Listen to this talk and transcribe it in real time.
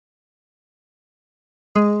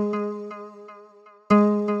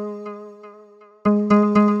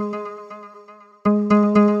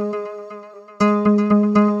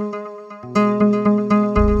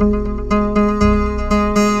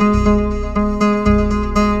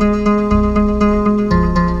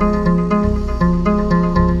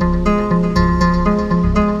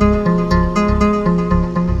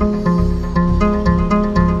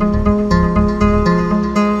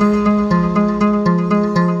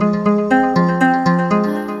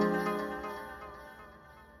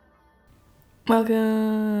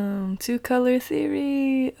Welcome to Color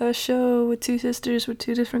Theory, a show with two sisters with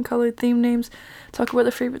two different colored theme names. Talk about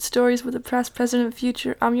their favorite stories with the past, present, and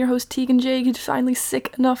future. I'm your host, Tegan J, who's finally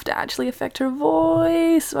sick enough to actually affect her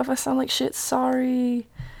voice. So if I sound like shit, sorry.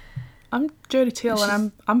 I'm Jodie Teal,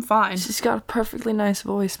 and I'm fine. She's got a perfectly nice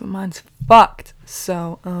voice, but mine's fucked.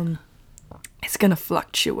 So, it's gonna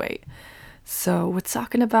fluctuate. So we're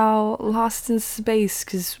talking about Lost in Space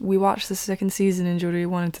because we watched the second season and Jodie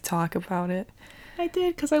wanted to talk about it. I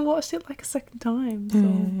did, because I watched it like a second time. So.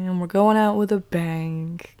 And we're going out with a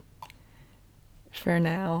bang. For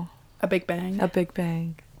now. A big bang. A big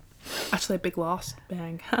bang. Actually, a big lost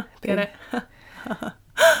bang. Get it?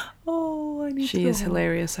 Oh, I need She to is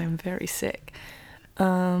hilarious. I'm very sick.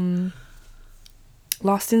 Lost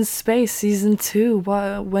in Space season 2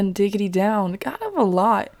 went diggity down. Kind of a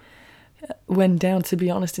lot went down, to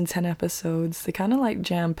be honest, in 10 episodes. They kind of like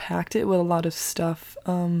jam-packed it with a lot of stuff.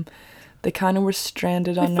 They kind of were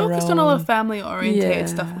stranded on their own. They focused on a lot of family-orientated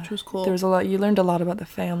stuff, which was cool. There was a lot. You learned a lot about the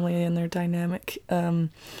family and their dynamic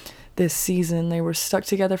this season. They were stuck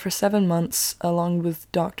together for 7 months, along with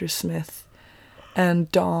Dr. Smith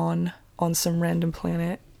and Dawn on some random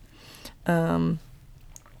planet. And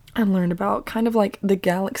learned about kind of like the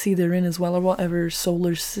galaxy they're in as well, or whatever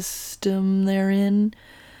solar system they're in.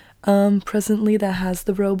 Presently that has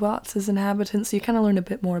the robots as inhabitants, so you kind of learn a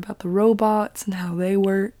bit more about the robots and how they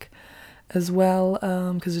work as well,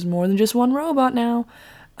 because there's more than just one robot now.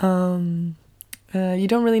 You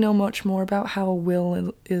don't really know much more about how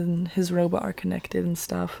Will and his robot are connected and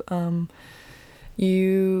stuff. The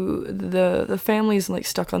family's like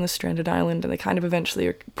stuck on this stranded island, and they kind of eventually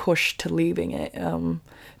are pushed to leaving it.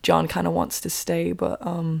 John kind of wants to stay, but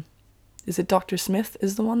is it Dr. Smith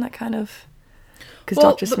is the one that kind of... Because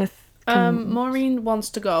Dr. Smith... Maureen wants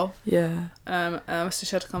to go. Yeah. So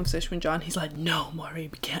she had a conversation with John. He's like, no, Maureen,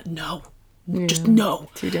 we can't, no. Just no.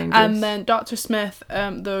 Too dangerous. And then Dr. Smith,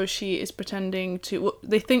 though she is pretending to... Well,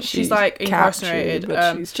 they think she's like incarcerated.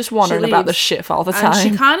 But she's just wandering about the ship all the time.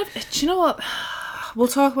 And she kind of... Do you know what... We'll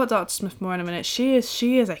talk about Dr. Smith more in a minute. She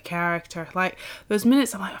is a character. Like, those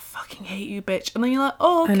minutes I'm like, I fucking hate you, bitch. And then you're like,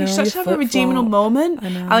 oh, okay, she's actually having a redeemable moment.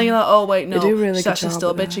 And then you're like, oh, wait, no, she's actually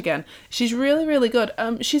still a bitch again. She's really, really good.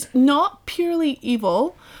 She's not purely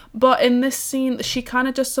evil, but in this scene, she kind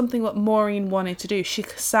of does something what Maureen wanted to do. She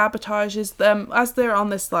sabotages them as they're on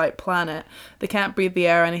this, like, planet. They can't breathe the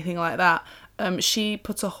air or anything like that. She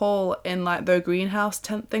puts a hole in like their greenhouse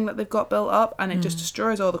tent thing that they've got built up, and it just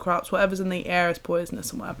destroys all the crops. Whatever's in the air is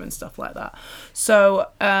poisonous and whatever and stuff like that. So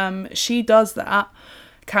she does that,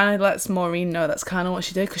 kind of lets Maureen know that's kind of what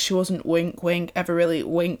she did, because she wasn't wink ever really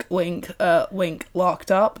wink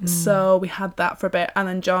locked up. So we had that for a bit, and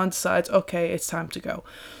then John decides, okay, it's time to go.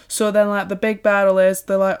 So then like the big battle is,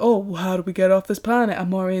 they're like, oh, how do we get off this planet? And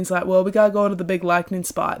Maureen's like, well, we gotta go to the big lightning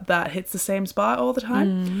spot that hits the same spot all the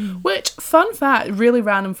time. Which, fun fact, really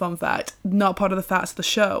random fun fact, not part of the facts of the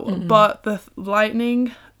show, but the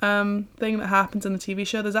lightning thing that happens in the TV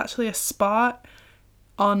show, there's actually a spot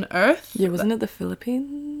on Earth. Yeah, wasn't it the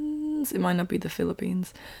Philippines? It might not be the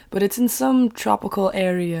Philippines, but it's in some tropical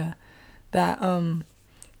area that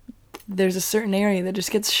there's a certain area that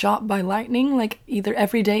just gets shot by lightning, like either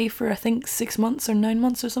every day for I think 6 months or 9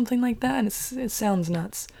 months or something like that, and it sounds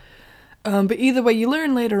nuts. But either way, you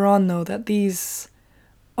learn later on though that these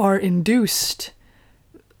are induced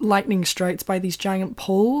lightning strikes by these giant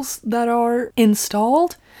poles that are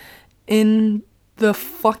installed in the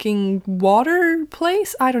fucking water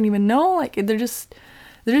place. I don't even know. Like they're just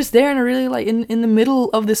there and are really like in the middle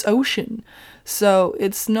of this ocean. So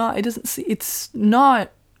it's not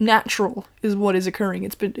natural is what is occurring.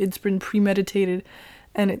 It's been premeditated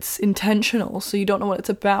and it's intentional, so you don't know what it's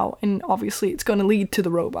about, and obviously it's going to lead to the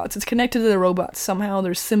robots. It's connected to the robots somehow.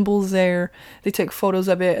 There's symbols there. They take photos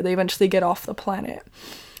of it. They eventually get off the planet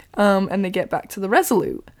and they get back to the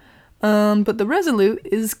Resolute. But the Resolute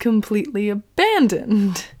is completely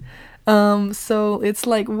abandoned. So it's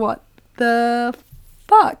like, what the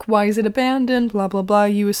fuck? Why is it abandoned? Blah, blah, blah.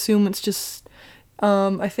 You assume it's just,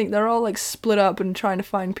 I think they're all like split up and trying to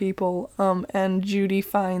find people. And Judy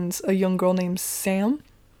finds a young girl named Sam.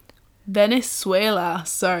 Venezuela.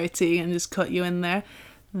 Sorry, Tegan, just cut you in there.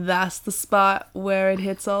 That's the spot where it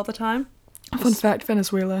hits all the time. Fun fact,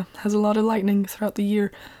 Venezuela has a lot of lightning throughout the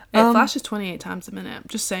year. It flashes 28 times a minute. I'm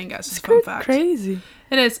just saying, guys, it's a fun fact. Crazy.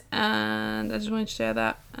 It is, and I just wanted to share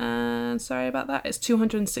that. And sorry about that. It's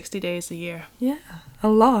 260 days a year. Yeah, a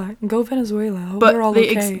lot. Go Venezuela. Hope we're all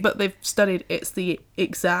okay. But they've studied it's the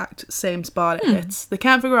exact same spot it hits. They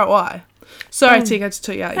can't figure out why. Sorry, Teague, I just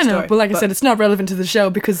took you out of your story. But like I said, it's not relevant to the show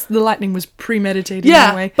because the lightning was premeditated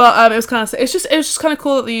anyway. But it was kind of, it was just kind of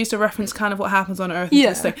cool that they used to reference kind of what happens on Earth.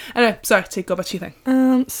 This thing. Anyway, sorry, Teague, go back to your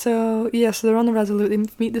thing. So they're on the Resolute. They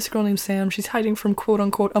meet this girl named Sam. She's hiding from quote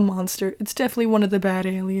unquote a monster. It's definitely one of the bad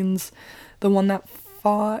aliens, the one that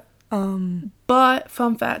fought. But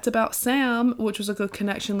fun fact about Sam, which was a good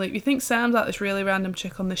connection loop. You think Sam's like this really random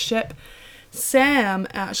chick on the ship. Sam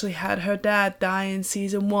actually had her dad die in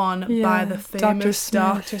season 1 by the famous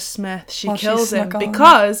Dr. Smith. She kills him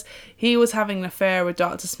because he was having an affair with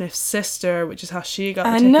Dr. Smith's sister, which is how she got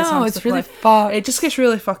the tickets. I know, it's really fucked. It just gets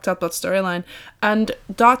really fucked up, that storyline. And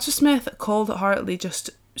Dr. Smith cold-heartedly just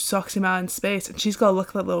sucks him out in space, and she's got to look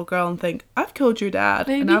at that little girl and think, I've killed your dad.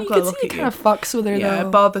 Maybe, and I've got to look at you. Kind of fucks with her, though.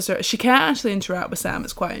 It bothers her. She can't actually interact with Sam.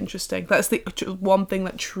 It's quite interesting. That's the one thing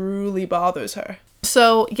that truly bothers her.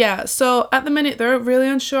 So at the minute they're really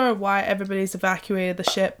unsure why everybody's evacuated the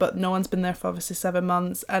ship, but no one's been there for obviously 7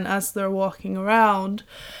 months. And as they're walking around,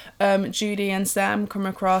 Judy and Sam come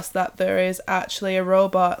across that there is actually a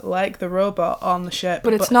robot like the robot on the ship.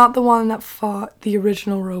 But it's not the one that fought the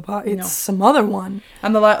original robot, it's some other one.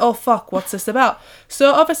 And they're like, oh fuck, what's this about?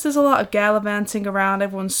 So obviously there's a lot of gallivanting around,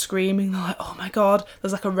 everyone's screaming, they're like, oh my god,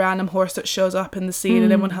 there's like a random horse that shows up in the scene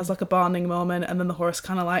and everyone has like a bonding moment, and then the horse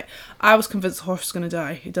kind of like, I was convinced the horse was going to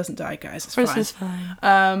die. He doesn't die, guys, it's fine. Is fine.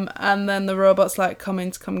 And then the robot's like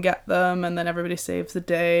coming to come get them, and then everybody saves the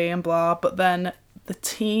day and blah, but then the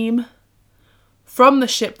team from the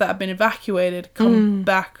ship that had been evacuated come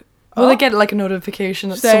back. Well, they get like a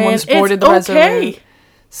notification that someone's boarded the Resolute.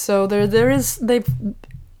 So they've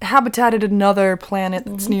habitated another planet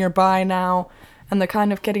that's nearby now, and they're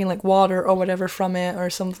kind of getting like water or whatever from it or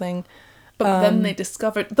something. But then they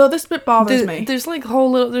discovered, though this bit bothers me. There's like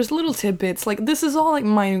there's little tidbits. Like this is all like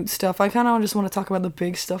minute stuff. I kind of just want to talk about the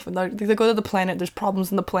big stuff. They go to the planet. There's problems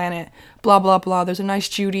in the planet. Blah blah blah. There's a nice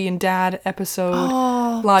Judy and Dad episode.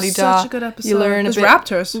 Oh, La-di-da. Such a good episode. You learn there's a bit.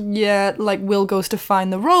 Raptors. Yeah, like Will goes to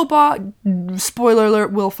find the robot. Spoiler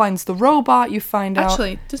alert: Will finds the robot. You find out.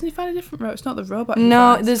 Actually, doesn't he find a different robot? It's not the robot.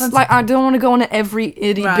 No, there's like I don't want to go into every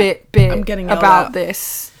itty bit I'm getting about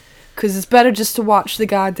this. Because it's better just to watch the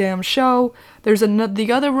goddamn show. There's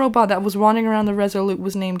the other robot that was wandering around the Resolute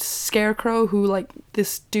was named Scarecrow, who like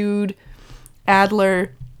this dude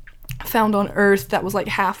Adler found on Earth that was like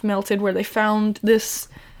half melted, where they found this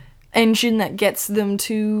engine that gets them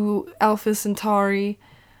to Alpha Centauri.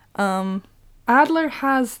 Adler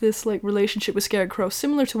has this like relationship with Scarecrow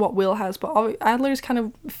similar to what Will has, but Adler's kind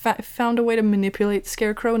of found a way to manipulate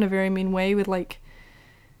Scarecrow in a very mean way with like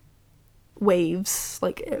waves,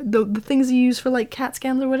 like the things you use for like CAT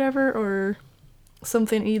scans or whatever, or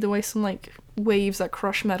something, either way, some like waves that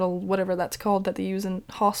crush metal, whatever that's called, that they use in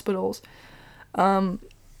hospitals. And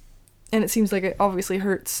it seems like it obviously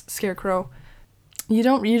hurts Scarecrow. You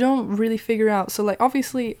don't really figure out. So like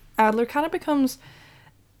obviously Adler kind of becomes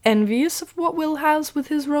envious of what Will has with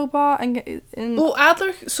his robot, and well,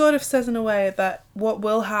 Adler sort of says in a way that what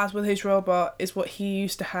Will has with his robot is what he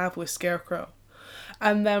used to have with Scarecrow,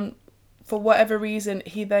 and then for whatever reason,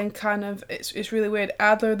 he then kind of, it's really weird,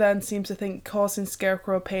 Adler then seems to think causing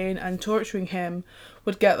Scarecrow pain and torturing him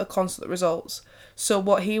would get the constant results. So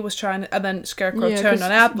what he was trying to, and then Scarecrow turned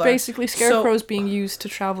on Adler. Basically, Scarecrow's being used to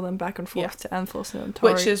travel them back and forth to Alpha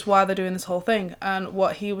Centauri. Which is why they're doing this whole thing. And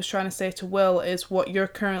what he was trying to say to Will is what you're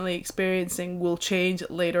currently experiencing will change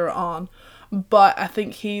later on. But I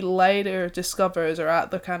think he later discovers, or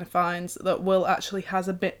Adler kind of finds, that Will actually has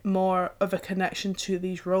a bit more of a connection to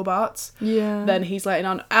these robots than he's letting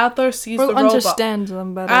on. Adler sees the robot. Understands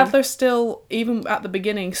them better. Adler still, even at the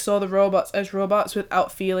beginning, saw the robots as robots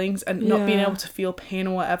without feelings and not being able to feel pain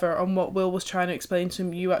or whatever. And what Will was trying to explain to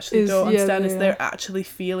him, you actually don't understand, is they're actually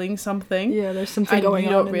feeling something. Yeah, there's something going on. And you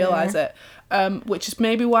don't realise it. Which is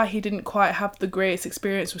maybe why he didn't quite have the greatest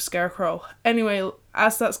experience with Scarecrow. Anyway,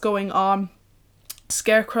 as that's going on,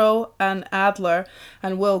 Scarecrow and Adler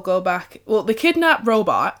and Will go back. Well, they kidnap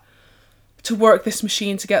Robot to work this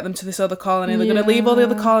machine to get them to this other colony. They're going to leave all the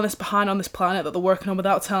other colonists behind on this planet that they're working on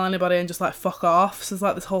without telling anybody and just like fuck off. So there's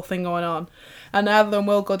like this whole thing going on. And Adler and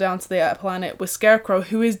Will go down to the planet with Scarecrow,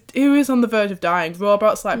 who is on the verge of dying.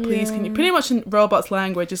 Robot's like, please, can you, pretty much in Robot's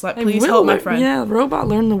language, is like, please help my friend. Yeah, Robot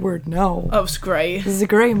learned the word no. That was great. This is a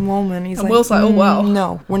great moment. He's like, Will's like, oh well.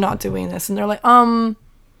 No, we're not doing this. And they're like,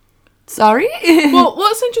 Sorry? Well,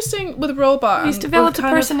 what's interesting with Robot... He's developed a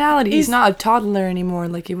personality. He's not a toddler anymore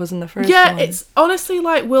like he was in the first one. Yeah, it's honestly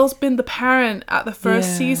like Will's been the parent at the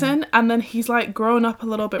first season, and then he's like grown up a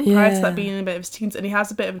little bit prior to that, being in a bit of his teens, and he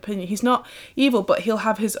has a bit of opinion. He's not evil, but he'll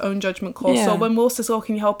have his own judgment call. So when Will says, "Oh,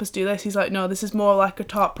 can you help us do this?" He's like, "No, this is more like a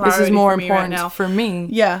top priority. This is more for me important right now. for me."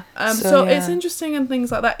 Yeah. So it's interesting and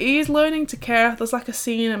things like that. He's learning to care. There's like a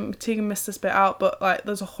scene, and Tegan missed this bit out, but like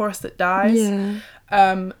there's a horse that dies. Yeah.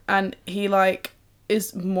 And he like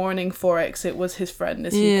is mourning for it because it was his friend,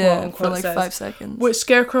 as he quote unquote for like says, 5 seconds. which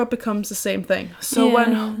Scarecrow becomes the same thing. So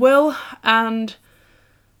when Will and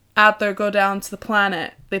Adler go down to the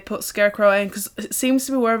planet, they put Scarecrow in, because it seems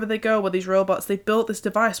to be wherever they go with these robots, they built this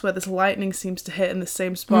device where this lightning seems to hit in the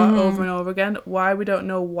same spot over and over again. Why, we don't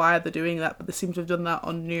know why they're doing that, but they seem to have done that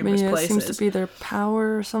on numerous places. It seems to be their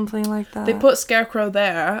power or something like that. They put Scarecrow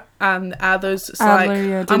there, and Adler's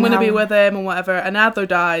I'm going to be with him and whatever, and Adler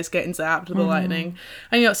dies getting zapped with the lightning,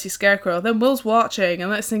 and you don't see Scarecrow. Then Will's watching, and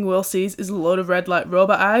the next thing Will sees is a load of red light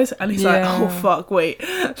robot eyes, and he's like, oh fuck, wait,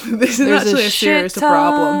 this is actually a serious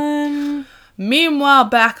problem. Meanwhile,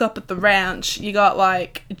 back up at the ranch, you got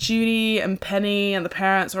like Judy and Penny and the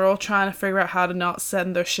parents are all trying to figure out how to not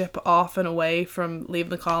send their ship off and away from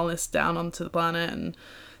leaving the colonists down onto the planet and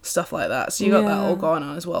stuff like that. So you got that all going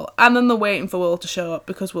on as well. And then they're waiting for Will to show up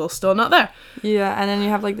because Will's still not there. Yeah, and then you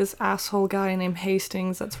have like this asshole guy named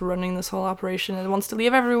Hastings that's running this whole operation and wants to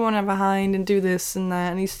leave everyone behind and do this and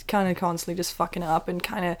that, and he's kind of constantly just fucking up and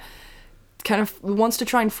kind of wants to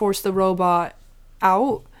try and force the robot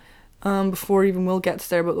out. Before even Will gets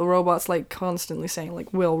there, but the robot's like constantly saying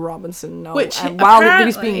like, Will Robinson, no. Which and while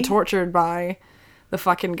he's being tortured by the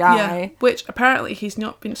fucking guy. Yeah, which apparently he's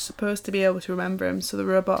not been supposed to be able to remember him, so the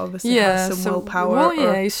robot obviously has some willpower. Well,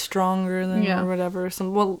 he's stronger than or whatever.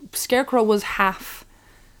 Scarecrow was half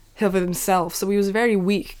of himself, so he was very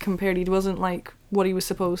weak compared. He wasn't like what he was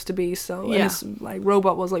supposed to be, so and his like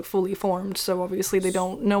robot was like fully formed, so obviously they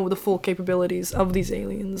don't know the full capabilities of these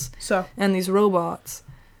aliens and these robots.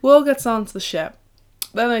 Will gets onto the ship.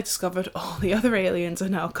 Then they discovered all the other aliens are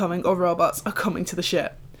now coming, or robots are coming to the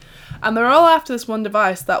ship. And they're all after this one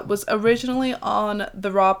device that was originally on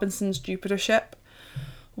the Robinsons' Jupiter ship,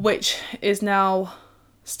 which is now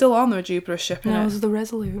still on the Jupiter ship. No, it was the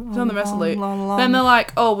Resolute. It's on the Resolute. Long. Then they're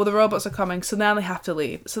like, oh, well, the robots are coming, so now they have to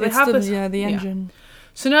leave. So they have this... Yeah, the engine. Yeah.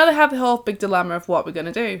 So now they have the whole big dilemma of what we're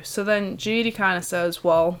going to do. So then Judy kind of says,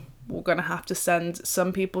 well, we're going to have to send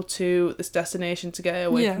some people to this destination to get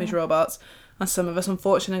away from these robots, and some of us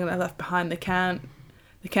unfortunately are going to be left behind. They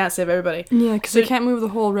can't save everybody. Yeah, because they can't move the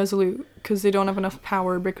whole Resolute because they don't have enough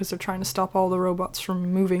power, because they're trying to stop all the robots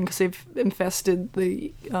from moving because they've infested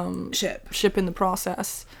the ship in the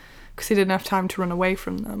process, because they didn't have time to run away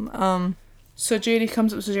from them. So Judy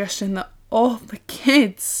comes up with a suggestion that all the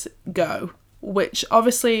kids go, which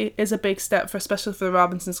obviously is a big step especially for the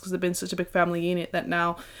Robinsons, because they've been such a big family unit that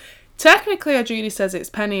now technically Judy says it's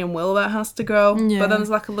Penny and Will that has to go, but then there's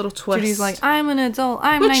like a little twist. Judy's like, I'm an adult,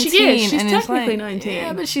 I'm 19. She is. She's and technically like, 19.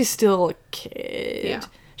 Yeah, but she's still a kid. Yeah.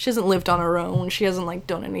 She hasn't lived on her own. She hasn't like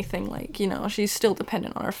done anything, like, you know, she's still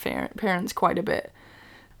dependent on her parents quite a bit.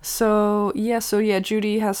 So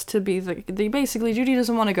Judy has to be basically Judy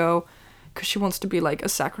doesn't want to go because she wants to be like a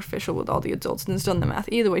sacrificial with all the adults and has done the math.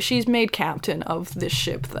 Either way, she's made captain of this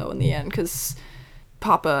ship though in the end, because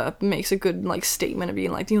Papa makes a good like statement of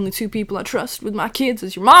being like, the only two people I trust with my kids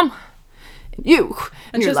is your mom and you.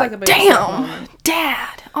 And you're like damn,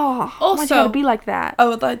 Dad. Oh, also, why'd you gotta be like that? I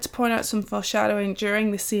would like to point out some foreshadowing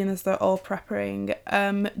during the scene as they're all preparing.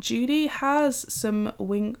 Judy has some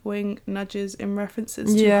wink nudges in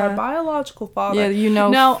references to her biological father. Yeah, you know.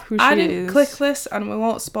 Now, who she I didn't is. click this, and we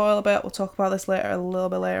won't spoil a bit. We'll talk about this a little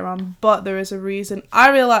bit later on. But there is a reason. I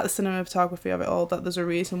really like the cinematography of it all. That there's a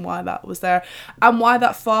reason why that was there, and why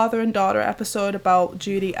that father and daughter episode about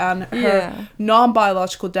Judy and her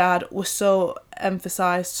non-biological dad was so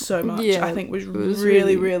emphasized so much. I think was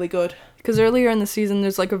really good. Because earlier in the season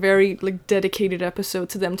there's like a very like dedicated episode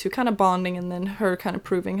to them two kind of bonding, and then her kind of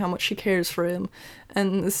proving how much she cares for him,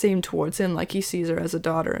 and the same towards him, like he sees her as a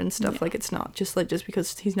daughter and stuff. Like it's not just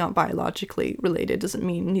because he's not biologically related doesn't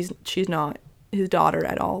mean she's not his daughter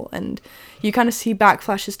at all. And you kind of see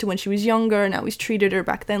backflashes to when she was younger, and how he's treated her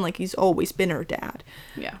back then like he's always been her dad.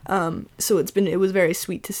 So it was very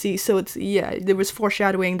sweet to see. So there was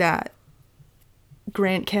foreshadowing that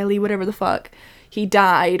Grant Kelly, whatever the fuck, he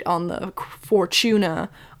died on the Fortuna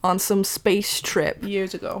on some space trip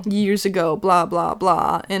years ago, blah blah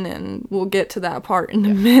blah, and then we'll get to that part in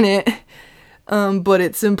a minute. But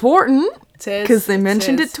it's important. Because they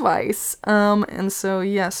mentioned it twice. And so,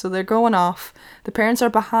 yeah, so they're going off. The parents are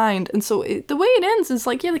behind. And so the way it ends is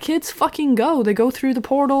like, yeah, the kids fucking go. They go through the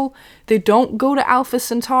portal. They don't go to Alpha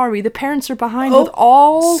Centauri. The parents are behind with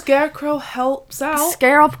all... Scarecrow helps out.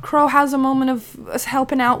 Scarecrow has a moment of us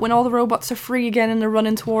helping out when all the robots are free again and they're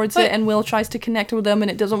running towards it. And Will tries to connect with them and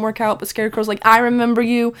it doesn't work out. But Scarecrow's like, I remember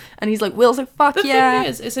you. And he's like, Will's like, fuck yeah. The thing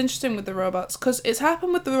is, it's interesting with the robots. Because it's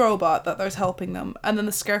happened with the robot that there's helping them. And then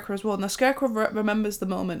the Scarecrow as well. And the Scarecrow remembers the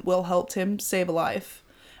moment Will helped him save a life.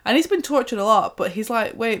 And he's been tortured a lot, but he's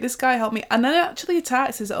like, wait, this guy helped me. And then it actually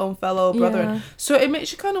attacks his own fellow brother. Yeah. So it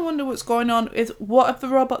makes you kind of wonder what's going on. Is what have the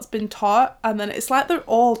robots been taught? And then it's like they're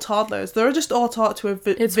all toddlers. They're just all taught to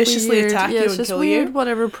viciously attack you and kill you. It's just weird,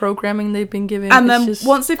 whatever programming they've been given. And then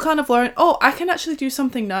once they've kind of learned, oh, I can actually do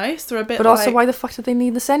something nice, they're a bit But also, why the fuck did they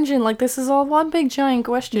need this engine? Like, this is all one big giant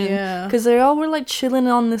question. Yeah. Because they all were, like, chilling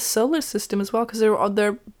on this solar system as well. Because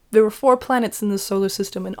there were 4 planets in the solar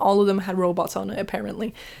system, and all of them had robots on it,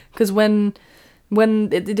 apparently. Because when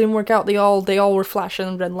it didn't work out, they all were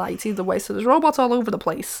flashing red lights either way. So there's robots all over the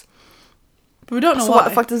place. But we don't know why. What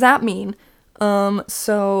the fuck does that mean?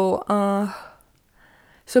 So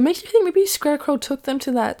it makes me think maybe Scarecrow took them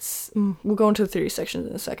to that... we'll go into the theory sections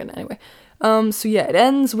in a second anyway. So yeah, it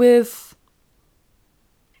ends with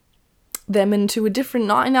them into a different...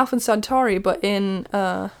 Not in Alpha Centauri, but in...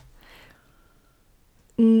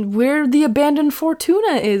 where the abandoned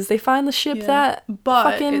Fortuna is. They find the ship that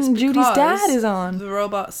fucking Judy's dad is on. The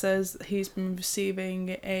robot says he's been receiving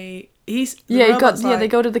a... they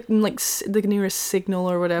go to the nearest signal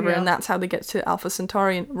or whatever, and that's how they get to Alpha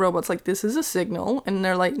Centauri. And robot's like, this is a signal, and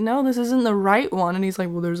they're like, no, this isn't the right one. And he's like,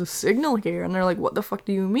 well, there's a signal here, and they're like, what the fuck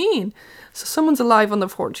do you mean? So someone's alive on the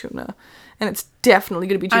Fortuna, and it's definitely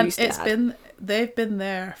gonna be Judy's dad. They've been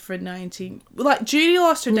there for 19... Like, Judy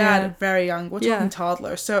lost her dad very young. We're talking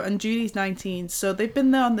toddler. So, and Judy's 19. So, they've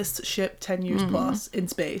been there on this ship 10 years plus in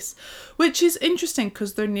space. Which is interesting,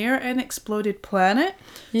 because they're near an exploded planet.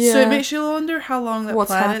 Yeah. So, it makes you wonder how long that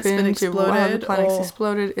planet's been exploded. How the planet's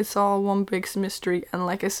exploded. It's all one big mystery. And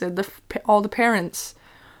like I said, all the parents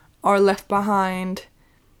are left behind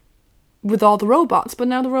with all the robots. But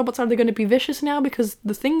now the robots, are they going to be vicious now? Because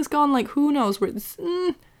the thing's gone, like, who knows where it's...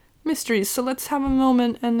 mysteries. So let's have a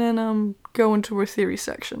moment and then go into our theory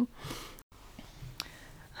section.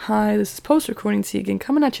 Hi, this is post-recording Tegan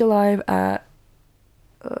coming at you live at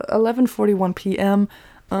 11:41 p.m.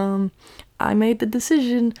 I made the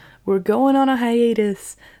decision. We're going on a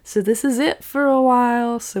hiatus. So this is it for a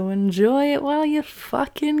while. So enjoy it while you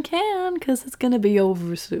fucking can, because it's gonna be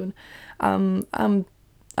over soon. I've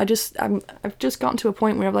just gotten to a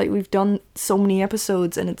point where we've done so many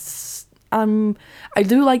episodes and it's I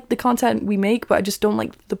do like the content we make, but I just don't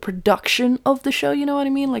like the production of the show, you know what I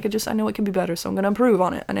mean? Like, I know it can be better, so I'm going to improve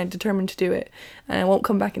on it, and I'm determined to do it, and I won't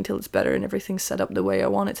come back until it's better and everything's set up the way I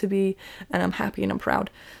want it to be, and I'm happy and I'm proud.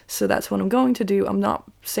 So that's what I'm going to do. I'm not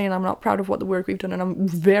saying I'm not proud of what the work we've done, and I'm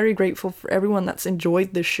very grateful for everyone that's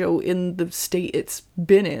enjoyed this show in the state it's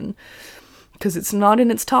been in, because it's not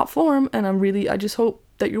in its top form, and I just hope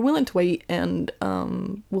that you're willing to wait, and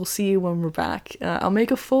we'll see you when we're back. I'll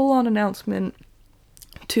make a full-on announcement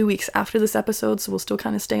 2 weeks after this episode, so we'll still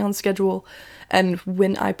kind of stay on schedule, and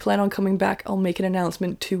when I plan on coming back, I'll make an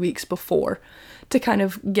announcement 2 weeks before to kind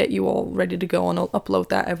of get you all ready to go, and I'll upload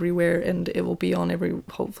that everywhere, and it will be on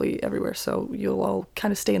hopefully everywhere, so you'll all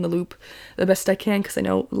kind of stay in the loop the best I can, because I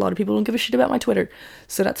know a lot of people don't give a shit about my Twitter,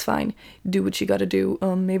 so that's fine. Do what you gotta do.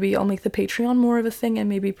 Maybe I'll make the Patreon more of a thing, and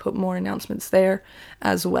maybe put more announcements there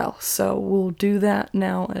as well, so we'll do that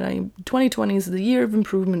now. And 2020 is the year of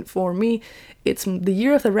improvement for me. It's the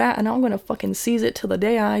year of the rat, and I'm gonna fucking seize it till the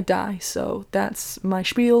day I die, so that's my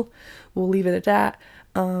spiel. We'll leave it at that.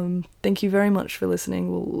 Thank you very much for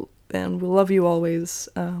listening. We'll love you always.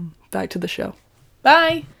 Back to the show.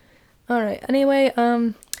 Bye. Alright, anyway,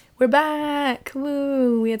 we're back.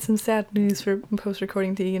 Woo! We had some sad news for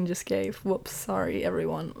post-recording Tegan just gave. Whoops, sorry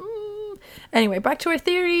everyone. Anyway, back to our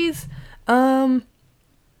theories.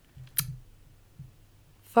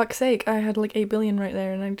 Fuck's sake, I had like 8 billion right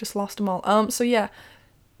there and I just lost them all. So yeah,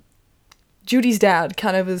 Judy's dad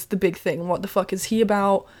kind of is the big thing. What the fuck is he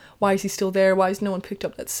about? Why is he still there? Why has no one picked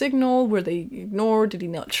up that signal? Were they ignored? Did he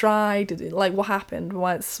not try? What happened?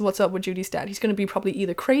 What's up with Judy's dad? He's going to be probably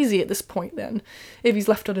either crazy at this point then, if he's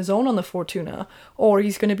left on his own on the Fortuna, or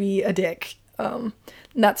he's going to be a dick.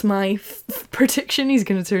 That's my prediction. He's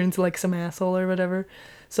going to turn into like some asshole or whatever.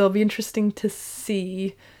 So it'll be interesting to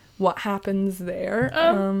see what happens there.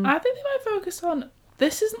 I think they might focus on,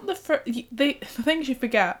 this isn't the things you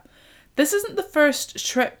forget. this isn't the first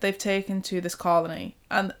trip they've taken to this colony.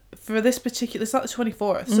 And for this particular, it's like the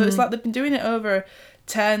 24th. So it's like they've been doing it over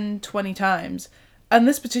 10, 20 times. And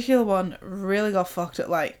this particular one really got fucked at,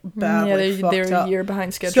 like, badly fucked they're up. a year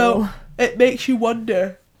behind schedule. So it makes you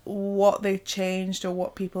wonder what they've changed or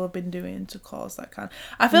what people have been doing to cause that kind.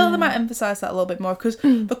 I feel like they might emphasize that a little bit more, because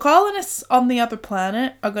the colonists on the other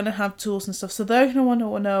planet are going to have tools and stuff, so they're going to want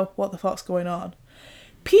to know what the fuck's going on.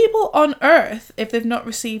 People on Earth, if they've not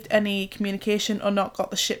received any communication or not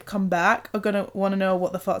got the ship come back, are going to want to know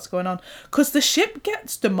what the fuck's going on. Because the ship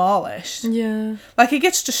gets demolished. Yeah. Like, it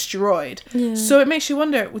gets destroyed. Yeah. So it makes you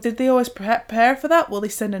wonder, did they always prepare for that? Will they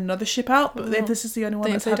send another ship out? But if this is the only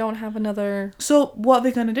one they don't have another... So what are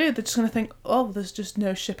they going to do? They're just going to think, oh, there's just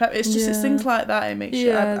no ship out. It's just it's things like that. It makes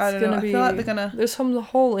you... I don't know. I feel like they're going to... There's the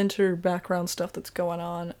whole background stuff that's going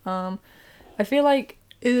on. I feel like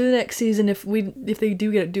in the next season, if they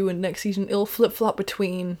do get it doing next season, it'll flip-flop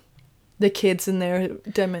between the kids in their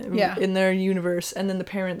in their universe and then the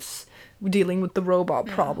parents dealing with the robot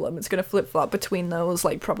problem. It's going to flip-flop between those,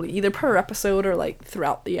 like, probably either per episode or, like,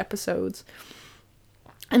 throughout the episodes.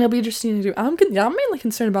 And it'll be interesting to do. I'm mainly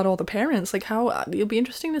concerned about all the parents. Like, how... it'll be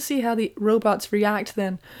interesting to see how the robots react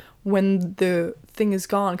then when the thing is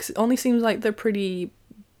gone. Because it only seems like they're pretty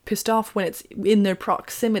pissed off when it's in their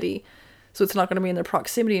proximity. So it's not going to be in their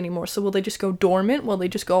proximity anymore. So will they just go dormant? Will they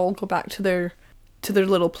just all go back to their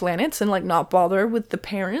little planets and, like, not bother with the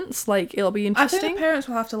parents? Like, it'll be interesting. I think the parents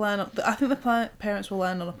will have to land on... I think the parents will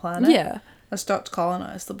land on a planet. Yeah. And start to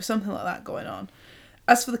colonize. There'll be something like that going on.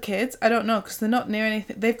 As for the kids, I don't know, because they're not near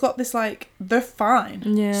anything. They've got this, like... They're fine.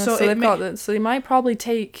 Yeah, so they might probably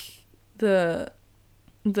take the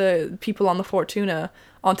people on the Fortuna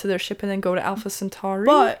onto their ship and then go to Alpha Centauri.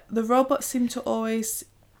 But the robots seem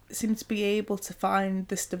to be able to find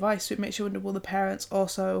this device, so it makes you wonder, will the parents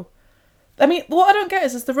also... I mean, what I don't get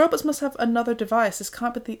is the robots must have another device. This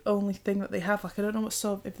can't be the only thing that they have. Like, I don't know what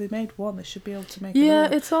sort of... If they made one, they should be able to make another.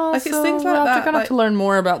 Yeah, it's all... Like, it's things like that. They're going to have to learn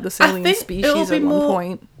more about this alien species at one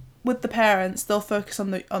point. With the parents, they'll focus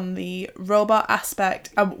on the robot aspect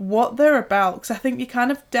and what they're about. Because I think you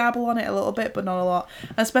kind of dabble on it a little bit, but not a lot.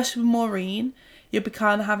 And especially with Maureen... You'll be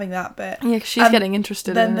kind of having that bit. Yeah, because she's getting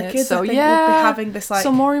interested in it. Then the kids, so, I think, will be having this, like...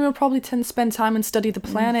 So Maureen will probably tend to spend time and study the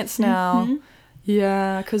planets now. Mm-hmm.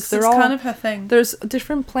 Yeah, because they're all... It's kind of her thing. There's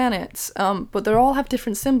different planets, but they all have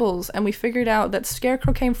different symbols. And we figured out that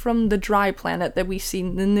Scarecrow came from the dry planet that we've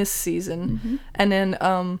seen in this season. Mm-hmm. And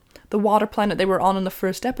then the water planet they were on in the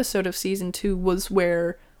first episode of season 2 was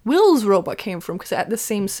where... Will's robot came from, because it had the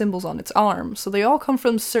same symbols on its arm. So they all come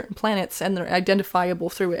from certain planets and they're identifiable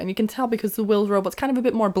through it. And you can tell because the Will's robot's kind of a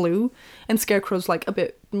bit more blue and Scarecrow's like a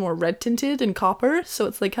bit more red tinted and copper. So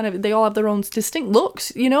it's like kind of, they all have their own distinct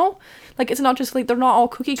looks, you know? Like, it's not just like, they're not all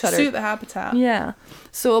cookie cutter. To suit the habitat. Yeah.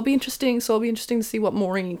 So it'll be interesting to see what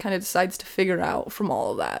Maureen kind of decides to figure out from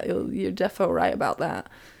all of that. You're defo right about that.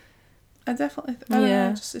 I definitely, I don't know,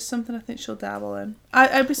 just it's something I think she'll dabble in.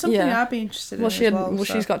 I'd be something I'd be interested in as well.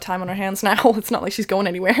 She's got time on her hands now. It's not like she's going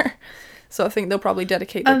anywhere. So I think they'll probably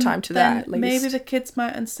dedicate their time to that, at least. Maybe the kids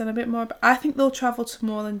might understand a bit more, but I think they'll travel to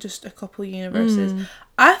more than just a couple of universes.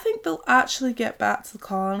 I think they'll actually get back to the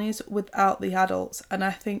colonies without the adults, and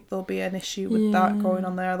I think there'll be an issue with that going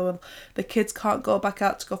on there. The kids can't go back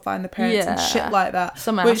out to go find the parents and shit like that.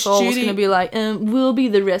 Some asshole's gonna be like, we'll be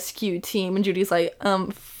the rescue team, and Judy's like,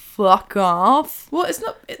 fuck off. Well, it's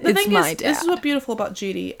not... The thing is, this is what's beautiful about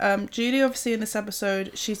Judy. Judy, obviously, in this episode,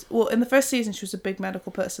 in the first season, she was a big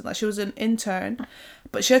medical person. Like, she was an intern,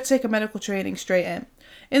 but she had to take a medical training straight in.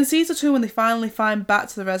 In season 2, when they finally find Back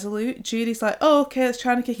to the Resolute, Judy's like, oh, okay, let's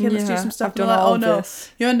try and kick in, let's do some stuff. And they're like, oh, no,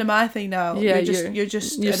 you're under my thing now. Yeah, you're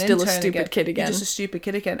still a stupid kid again. You're just a stupid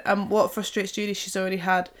kid again. And what frustrates Judy, she's already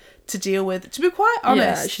had to deal with, to be quite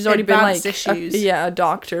honest, she's already been like issues. A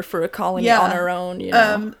doctor for a colony on her own, you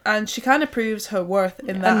know. And she kind of proves her worth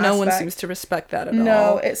in that and no aspect. one seems to respect that at all.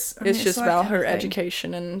 No, it's just like about her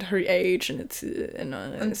education and her age, and it's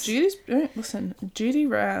Judy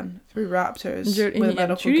ran through Raptors with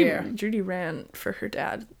medical gear. Judy ran for her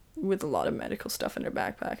dad with a lot of medical stuff in her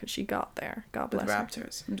backpack, and she got there. God bless her.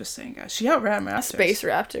 Raptors. I'm just saying, guys, she outran Raptors. Space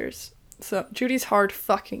Raptors. So Judy's hard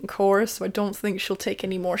fucking core, so I don't think she'll take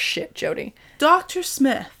any more shit, Jodie. Dr.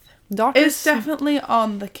 Smith is definitely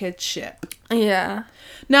on the kid's ship. Yeah.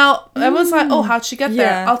 Now, everyone's like, oh, how'd she get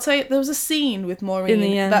there? I'll tell you, there was a scene with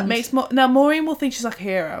Maureen that makes... Now, Maureen will think she's like a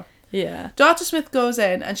hero. Yeah. Dr. Smith goes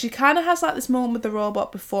in and she kind of has like this moment with the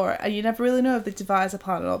robot before, and you never really know if they devise a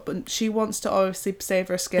plan or not, but she wants to obviously save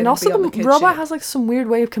her skin. And also the robot has like some weird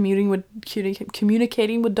way of communicating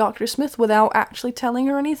with Dr. Smith without actually telling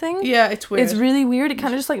her anything. Yeah, it's weird. It's really weird. It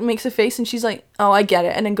kind of just like makes a face and she's like, oh, I get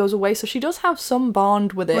it, and then goes away. So she does have some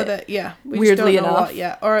bond with it. Yeah. We weirdly just don't know enough. what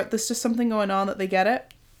yet. Or there's just something going on that they get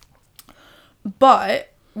it.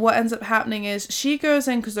 But what ends up happening is she goes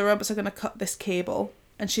in because the robots are going to cut this cable.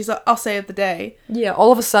 And she's like, I'll save the day. Yeah,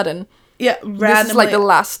 all of a sudden. Yeah, randomly. This is like the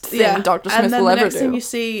last thing Dr. Smith will ever do. And then the next thing you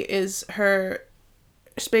see is her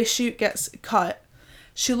spacesuit gets cut.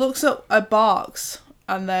 She looks at a box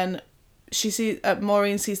and then she sees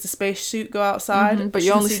Maureen sees the spacesuit go outside. But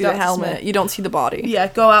you only see the helmet. Smith. You don't see the body. Yeah,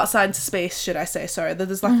 go outside into space, should I say. Sorry.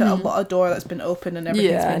 There's like a door that's been opened and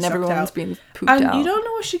everyone's been pooped out. And you don't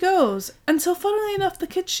know where she goes until, funnily enough, the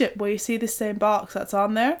kids ship where you see the same box that's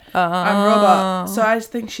on there. And Robot. So I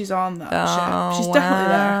think she's on that ship. She's definitely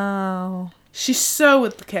there. She's so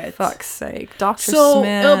with the kids. Fuck's sake, Dr. Smith. So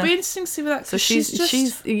it'll be interesting to see what that. So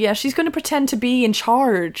she's going to pretend to be in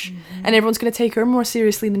charge, and everyone's going to take her more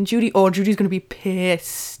seriously than Judy. Oh, Judy's going to be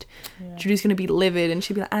pissed. Yeah. Judy's going to be livid, and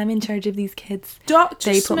she'll be like, "I'm in charge of these kids.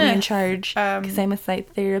 They put me in charge because I'm a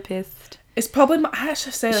psych therapist." It's probably I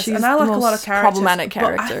actually say this, and I like a lot of characters. Problematic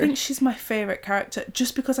character. But I think she's my favourite character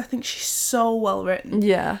just because I think she's so well written.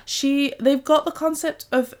 Yeah. They've got the concept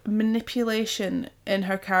of manipulation in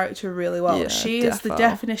her character really well. Yeah, she is the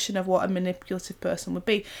definition of what a manipulative person would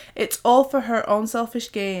be. It's all for her own selfish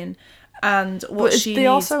gain. And what she needs.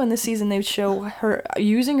 Also in this season they show her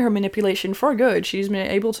using her manipulation for good. She's been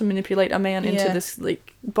able to manipulate a man into this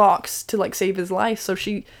like box to like save his life. So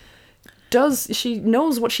she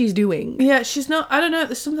knows what she's doing. Yeah, she's not, I don't know,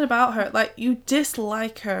 there's something about her, like, you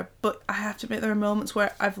dislike her, but I have to admit there are moments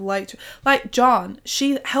where I've liked her. Like John,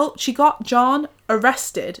 she got John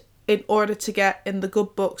arrested in order to get in the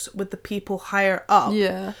good books with the people higher up.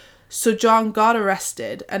 Yeah. So John got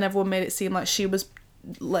arrested and everyone made it seem like she was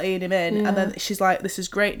laying him in, and then she's like, this is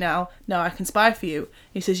great, now I can spy for you.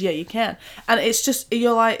 He says, yeah, you can. And it's just,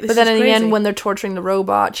 you're like, this is crazy. But then in the end, when they're torturing the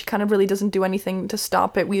robot, she kind of really doesn't do anything to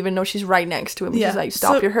stop it, even though she's right next to him. She's like,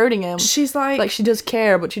 stop, you're hurting him. She's like she does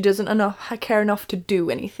care, but she doesn't care enough to do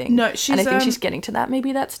anything. No, she's, and I think she's getting to that,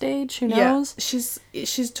 maybe that stage, who knows? Yeah,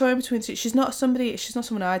 she's toying between two. She's not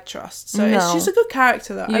someone I trust. So she's a good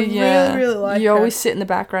character though. I really, really like her. You always sit in the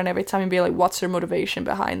background every time and be like, what's her motivation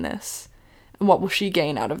behind this? And what will she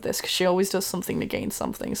gain out of this? Because she always does something to gain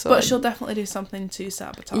something. But she'll definitely do something to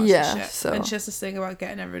sabotage the ship. So. And she has this thing about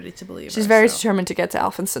getting everybody to believe she's very determined to get to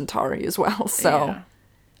Alpha Centauri as well. So.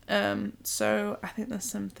 Yeah. So I think there's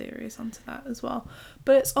some theories onto that as well.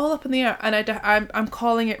 But it's all up in the air. And I'm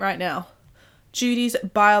calling it right now. Judy's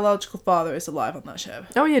biological father is alive on that ship.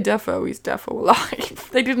 Oh yeah, he's defo alive.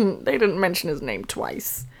 They didn't mention his name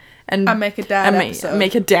twice. And make a dad episode.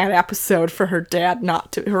 Make a dad episode for her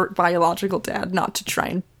biological dad not to try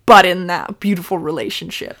and butt in that beautiful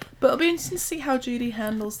relationship. But it'll be interesting to see how Judy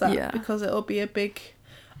handles that, because it'll be a big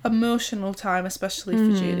emotional time, especially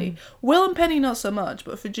for Judy. Will and Penny not so much,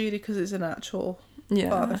 but for Judy because it's an actual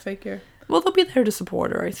father figure. Well, they'll be there to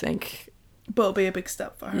support her, I think. But it'll be a big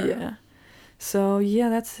step for her. Yeah. So yeah,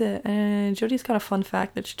 that's it. And Judy's got a fun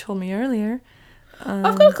fact that she told me earlier.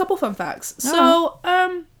 I've got a couple fun facts. So,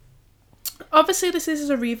 obviously, this is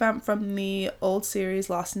a revamp from the old series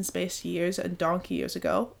Lost in Space years and donkey years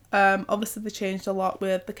ago. Obviously, they changed a lot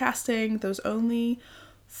with the casting. There was only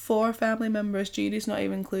 4 family members. Judy's not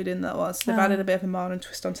even included in that one. So they've added a bit of a modern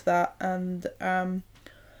twist onto that. And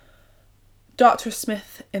Dr.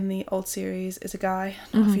 Smith in the old series is a guy,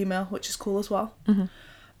 not a female, which is cool as well. Mm-hmm.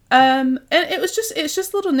 And it's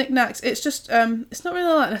just little knickknacks. It's just it's not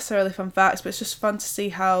really like necessarily fun facts, but it's just fun to see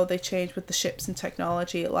how they change with the ships and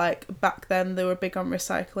technology. Like back then, they were big on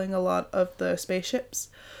recycling a lot of the spaceships.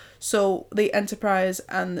 So the Enterprise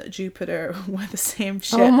and the Jupiter were the same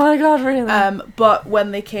ship. Oh my god, really? But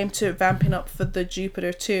when they came to vamping up for the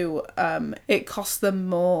Jupiter 2, it cost them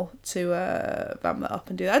more to vamp that up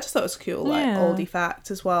and do that. I just thought it was cool, like oldie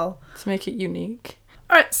fact as well. To make it unique.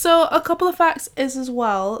 Alright, so a couple of facts is as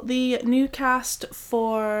well, the new cast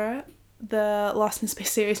for the Lost in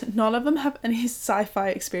Space series, none of them have any sci-fi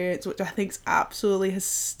experience, which I think is absolutely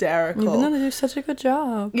hysterical. Even though they do such a good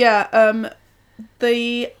job. Yeah,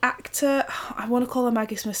 the actor, I want to call him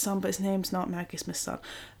Maggie Smith's son, but his name's not Maggie Smith's son.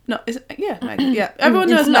 No, Maggie. Yeah, everyone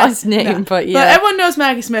knows not his name, but yeah. But everyone knows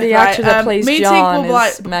Maggie Smith, the actor that plays John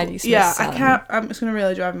is Maggie Smith's son. It's going to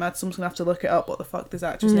really drive me mad, so I'm just going to have to look it up what the fuck this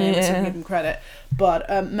actor's name is so I can give him credit. But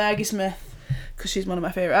Maggie Smith, because she's one of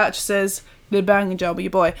my favourite actresses, did a banging job with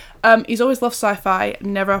your boy. He's always loved sci-fi,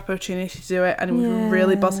 never had opportunity to do it, and he was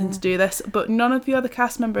really buzzing to do this, but none of the other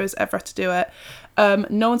cast members ever had to do it.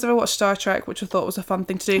 No one's ever watched Star Trek, which I thought was a fun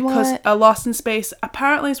thing to do, because Lost in Space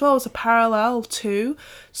apparently as well was a parallel to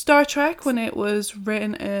Star Trek when it was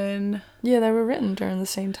written in... Yeah, they were written during the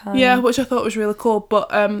same time. Yeah, which I thought was really cool. But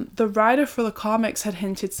the writer for the comics had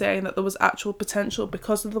hinted, saying that there was actual potential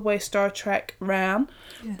because of the way Star Trek ran,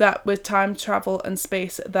 that with time travel and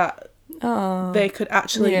space, that they could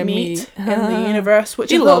actually meet in the universe,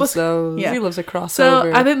 which he I thought loves was those. Yeah. He loves a crossover.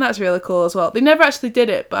 So I think that's really cool as well. They never actually did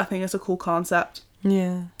it, but I think it's a cool concept.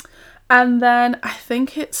 Yeah. And then I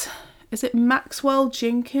think is it Maxwell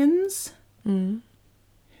Jenkins?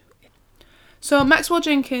 So Maxwell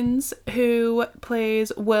Jenkins, who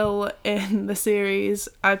plays Will in the series,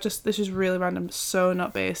 this is really random, so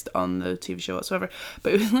not based on the TV show whatsoever,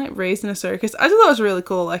 but he was like raised in a circus. I just thought it was really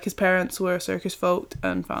cool. Like his parents were circus folk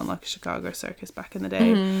and found like a Chicago circus back in the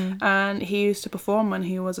day, and he used to perform when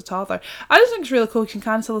he was a toddler. I just think it's really cool. You can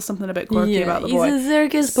kind of tell us something a bit quirky about the boy. He's a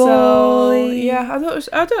circus boy. So yeah, I thought it was,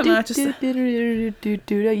 I don't know.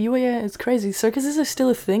 Yeah, it's crazy. Circuses are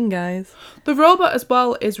still a thing, guys. The robot as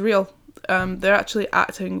well is real. They're actually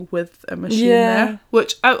acting with a machine there,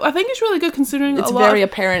 which I think is really good considering it's very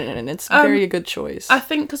apparent and it's very a good choice. I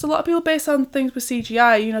think because a lot of people base on things with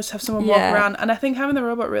CGI, you know, just have someone walk around, and I think having the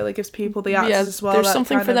robot really gives people the actors as well. There's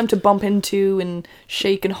something for them to bump into and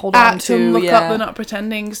shake and hold on to. And look up, they're not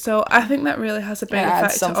pretending. So I think that really has a big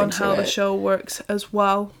effect on how the show works as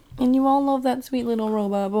well. And you all love that sweet little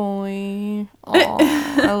robot boy. Aww,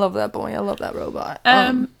 I love that boy. I love that robot.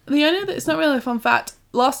 The only it's not really a fun fact.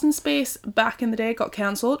 Lost in Space back in the day got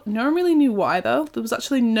cancelled. No one really knew why though. There was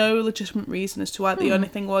actually no legitimate reason as to why. The only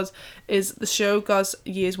thing is the show, as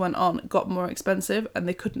years went on, got more expensive and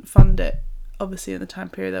they couldn't fund it. Obviously in the time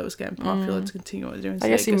period that was getting popular to continue what they're doing. I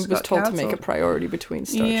guess he was told to make a priority between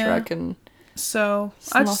Star Trek and... So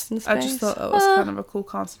I just thought that was kind of a cool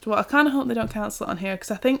concept. Well, I kind of hope they don't cancel it on here,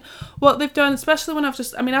 because I think what they've done, especially when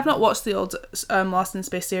I've not watched the old Lost in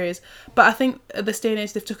Space series, but I think at this day and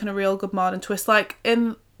age they've taken a real good modern twist. Like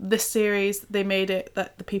in this series, they made it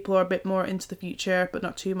that the people are a bit more into the future, but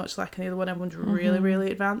not too much like any other one. Everyone's really,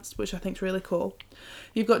 really advanced, which I think is really cool.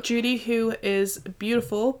 You've got Judy, who is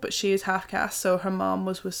beautiful, but she is half caste, so her mom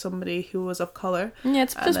was with somebody who was of colour. Yeah,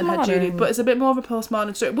 it's and then had Judy, but it's a bit more of a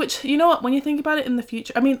postmodern story. Which, you know what, when you think about it in the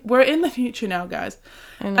future, I mean, we're in the future now, guys,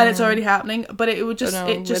 and it's already happening. But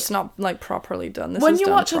it's not like properly done. When you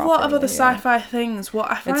watch a lot of other sci-fi things,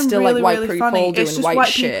 what I find it's still really, like white really funny, it's just white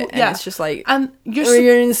shit, people, and it's just like, and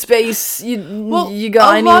you're in space, you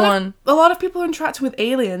got anyone. A lot of people are interacting with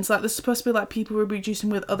aliens. Like there's supposed to be like people reproducing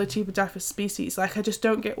with other type of different species. Like I just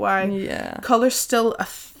don't get why colour's still a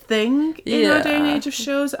thing in our day and age of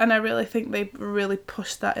shows, and I really think they really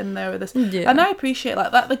pushed that in there with this. And I appreciate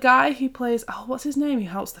like that. The guy who plays, what's his name? Who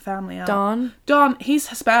helps the family out? Don. He's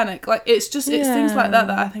Hispanic. Like it's things like that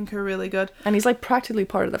I think are really good. And he's like practically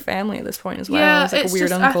part of the family at this point as well. Yeah, he's like a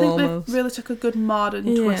weird uncle I think almost. They really took a good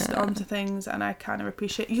modern twist onto things, and I kind of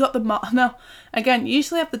appreciate. You got the again. You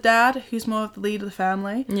usually have the dad who's more of the lead of the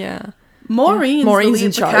family. Yeah. Maureen's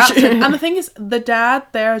in charge. And the thing is, the dad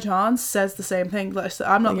there, John, says the same thing. Like,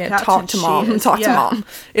 I'm not the captain. Talk to mom.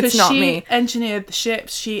 It's not me. She engineered the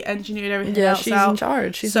ships. She engineered everything else. Yeah, she's in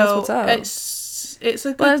charge. She knows what's up. It's a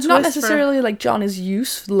good But it's not necessarily like John is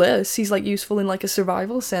useless. He's like useful in like a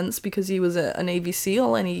survival sense because he was a Navy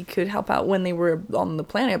SEAL and he could help out when they were on the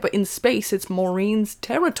planet. But in space, it's Maureen's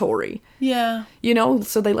territory. Yeah. You know,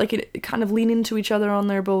 so they like it kind of lean into each other on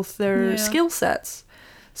their skill sets.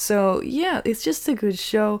 So yeah, it's just a good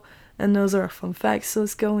show, and those are our fun facts. So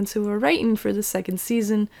let's go into a rating for the second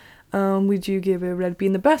season. Would you give it red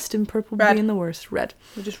being the best and purple being the worst? Red.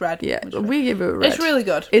 We're just red. Yeah, we give it red. It's really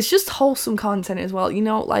good. It's just wholesome content as well. You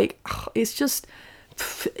know, like it's just.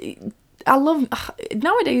 I love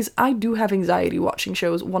nowadays. I do have anxiety watching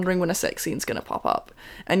shows, wondering when a sex scene's gonna pop up,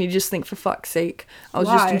 and you just think, for fuck's sake, I was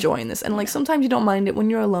just enjoying this. And like sometimes you don't mind it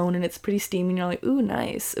when you're alone and it's pretty steamy, and you're like, ooh,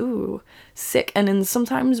 nice, ooh, sick. And then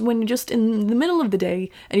sometimes when you're just in the middle of the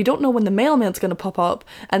day and you don't know when the mailman's gonna pop up,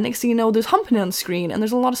 and next thing you know, there's humping on screen and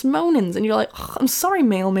there's a lot of moanings, and you're like, I'm sorry,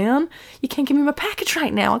 mailman, you can't give me my package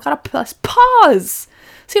right now. I gotta press pause.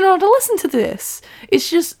 So you don't have to listen to this. It's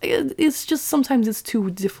just sometimes it's too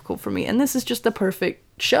difficult for me, and this is just the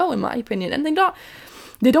perfect show in my opinion. And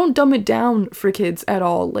they don't dumb it down for kids at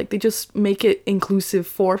all. Like they just make it inclusive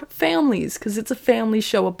for families, because it's a family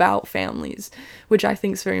show about families, which I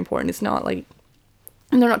think is very important. It's not like,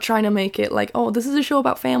 and they're not trying to make it like, oh, this is a show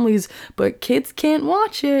about families, but kids can't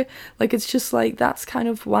watch it. Like it's just like, that's kind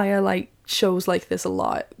of why I like shows like this a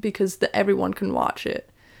lot, because everyone can watch it.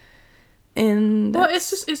 And well,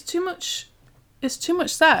 it's too much. It's too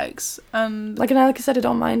much sex, and like I said, I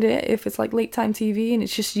don't mind it if it's like late time TV and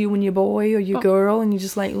it's just you and your boy or your girl, and you're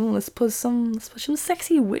just like, let's put some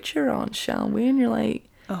sexy Witcher on, shall we? And you're like,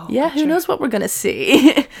 yeah, Witcher. Who knows what we're gonna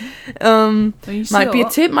see? Might be a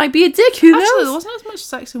tip, might be a dick. Who knows? Actually, there wasn't as much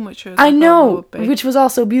sex in Witcher as I know, which was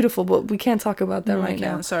also beautiful, but we can't talk about that right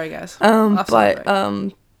now. Sorry, guys.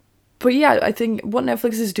 But yeah, I think what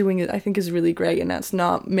Netflix is doing, I think, is really great, and that's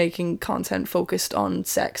not making content focused on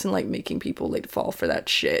sex and like making people like fall for that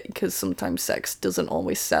shit, because sometimes sex doesn't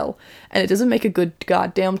always sell, and it doesn't make a good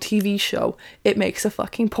goddamn TV show. It makes a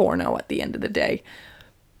fucking porno at the end of the day.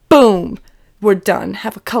 Boom, we're done.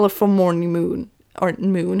 Have a colorful morning noon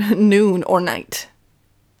or night.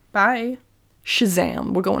 Bye.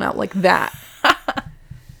 Shazam, we're going out like that.